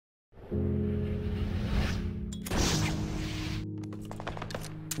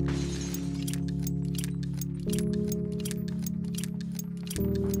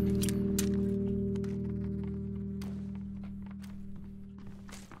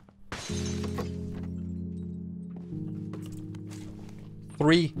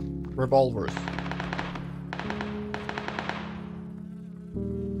Three revolvers.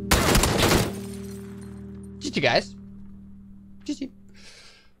 GG guys. GG.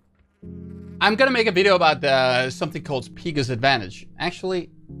 I'm gonna make a video about something called Peeker'S advantage. Actually,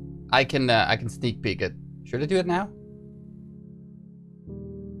 I can sneak peek it. Should I do it now?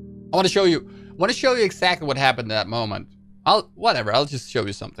 I want to show you. Exactly what happened at that moment. I'll just show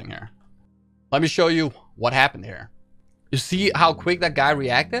you something here. Let me show you what happened here. You see how quick that guy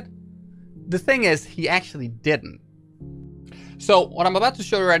reacted? The thing is, he actually didn't. So what I'm about to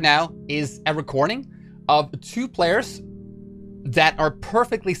show you right now is a recording of two players that are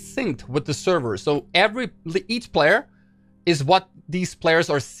perfectly synced with the server. So each player is what these players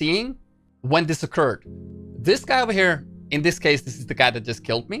are seeing when this occurred. This guy over here, in this case, this is the guy that just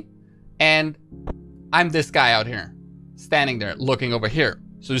killed me. And I'm this guy out here, standing there, looking over here.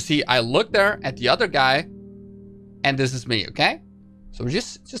 So you see, I look there at the other guy, and this is me, okay? So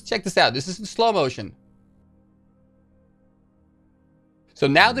just check this out. This is in slow motion. So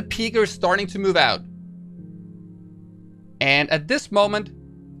now the Peeker is starting to move out. And at this moment,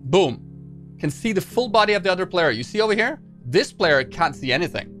 boom, can see the full body of the other player. You see over here? This player can't see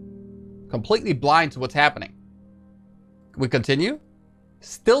anything. Completely blind to what's happening. We continue.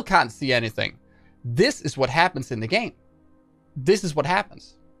 Still can't see anything. This is what happens in the game. This is what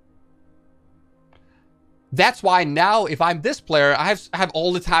happens. That's why now, if I'm this player, I have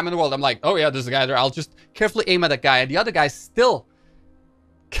all the time in the world. I'm like, oh yeah, there's a guy there. I'll just carefully aim at that guy. And the other guy still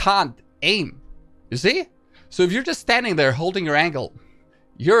can't aim. You see? So if you're just standing there holding your angle,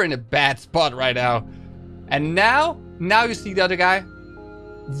 you're in a bad spot right now. And now you see the other guy.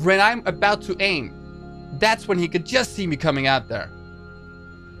 When I'm about to aim, that's when he could just see me coming out there.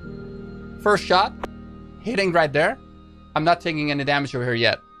 First shot, hitting right there. I'm not taking any damage over here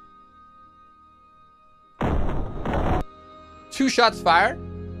yet. 2 shots fired,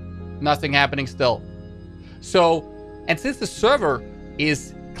 nothing happening still. So, and since the server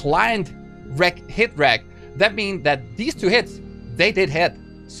is client hit rec, that means that these 2 hits, they did hit.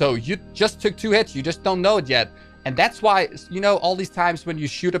 So you just took 2 hits, you just don't know it yet. And that's why, you know, all these times when you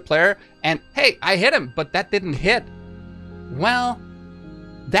shoot a player and, hey, I hit him, but that didn't hit. Well,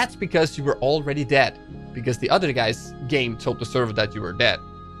 that's because you were already dead. Because the other guy's game told the server that you were dead.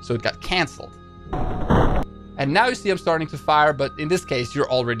 So it got canceled. And now you see I'm starting to fire, but in this case, you're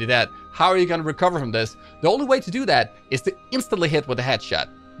already dead. How are you going to recover from this? The only way to do that is to instantly hit with a headshot.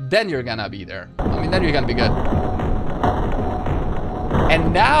 Then you're going to be there. I mean, then you're going to be good.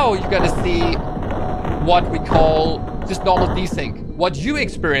 And now you're going to see what we call just normal desync. What you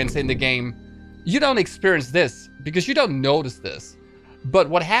experience in the game, you don't experience this because you don't notice this. But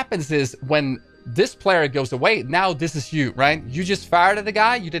what happens is when this player goes away, now this is you, right? You just fired at the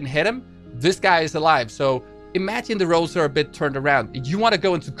guy, you didn't hit him. This guy is alive. So imagine the roles are a bit turned around. You want to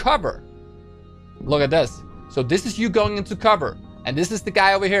go into cover. Look at this. So this is you going into cover. And this is the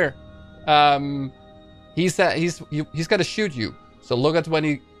guy over here. He's gonna shoot you. So look at when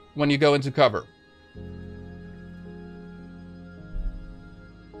you go into cover.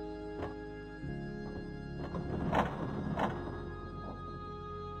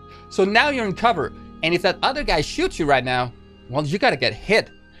 So now you're in cover. And if that other guy shoots you right now, well, you gotta get hit.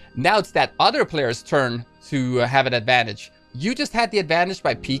 Now it's that other player's turn to have an advantage. You just had the advantage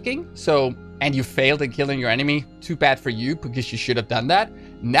by peeking, and you failed in killing your enemy. Too bad for you, because you should have done that.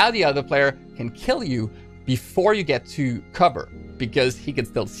 Now the other player can kill you before you get to cover, because he can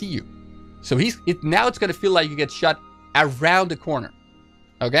still see you. So now it's gonna feel like you get shot around the corner.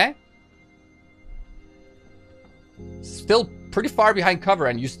 Okay? Still pretty far behind cover,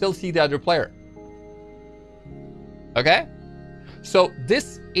 and you still see the other player. Okay? So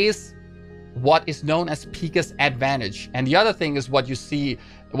this is what is known as Peeker'S advantage. And the other thing is what you see,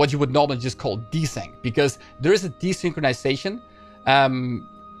 what you would normally just call desync, because there is a desynchronization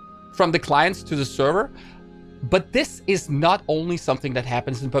from the clients to the server. But this is not only something that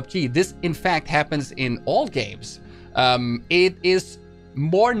happens in PUBG. This, in fact, happens in all games. It is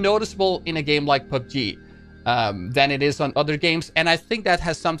more noticeable in a game like PUBG than it is on other games. And I think that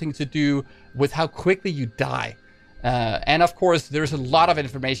has something to do with how quickly you die. And of course, there's a lot of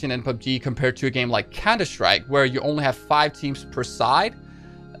information in PUBG compared to a game like Counter-Strike, where you only have 5 teams per side.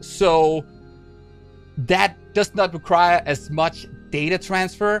 So that does not require as much data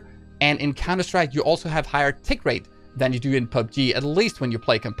transfer. And in Counter-Strike, you also have higher tick rate than you do in PUBG, at least when you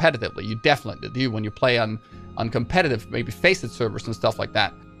play competitively. You definitely do when you play on competitive, maybe Faceit servers and stuff like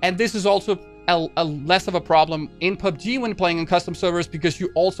that. And this is also a less of a problem in PUBG when playing on custom servers, because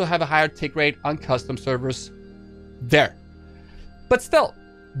you also have a higher tick rate on custom servers there. But still,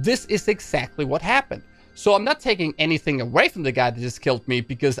 this is exactly what happened. So I'm not taking anything away from the guy that just killed me,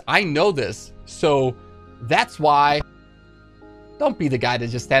 because I know this. So that's why, don't be the guy that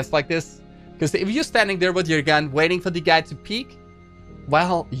just stands like this. Because if you're standing there with your gun waiting for the guy to peek,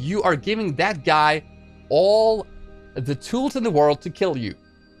 well, you are giving that guy all the tools in the world to kill you.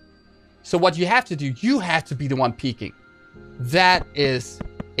 So what you have to do, you have to be the one peeking. That is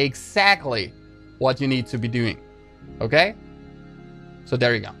exactly what you need to be doing. Okay? So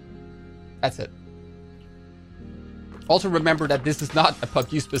there you go. That's it. Also remember that this is not a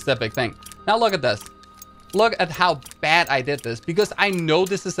PUBG specific thing. Now look at this. Look at how bad I did this, because I know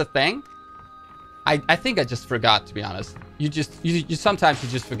this is a thing. I think I just forgot, to be honest. You sometimes you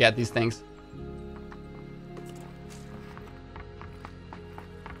just forget these things.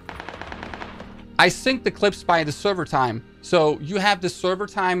 I sync the clips by the server time. So you have the server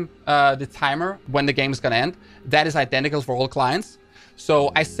time, the timer when the game is gonna end. That is identical for all clients.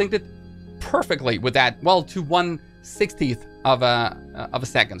 So I synced it perfectly with that, well, to 1/60th of a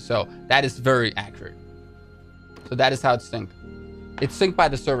second. So that is very accurate. So that is how it's synced. It's synced by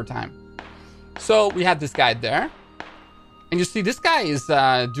the server time. So we have this guy there. And you see this guy is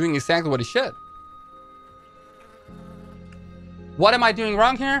doing exactly what he should. What am I doing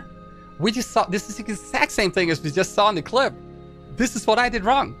wrong here? We just saw, this is the exact same thing as we just saw in the clip. This is what I did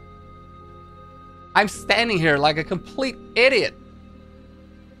wrong. I'm standing here like a complete idiot.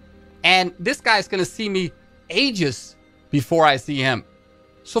 And this guy's gonna see me ages before I see him.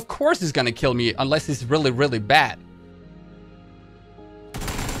 So of course he's gonna kill me unless he's really, really bad.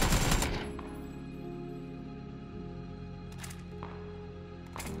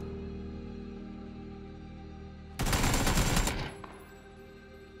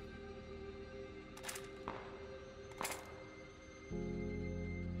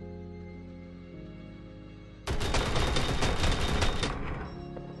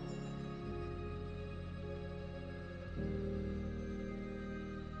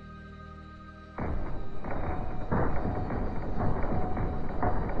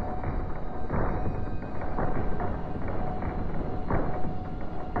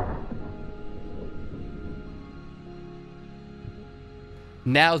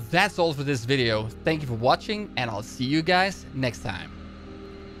 Now that's all for this video. Thank you for watching, and I'll see you guys next time.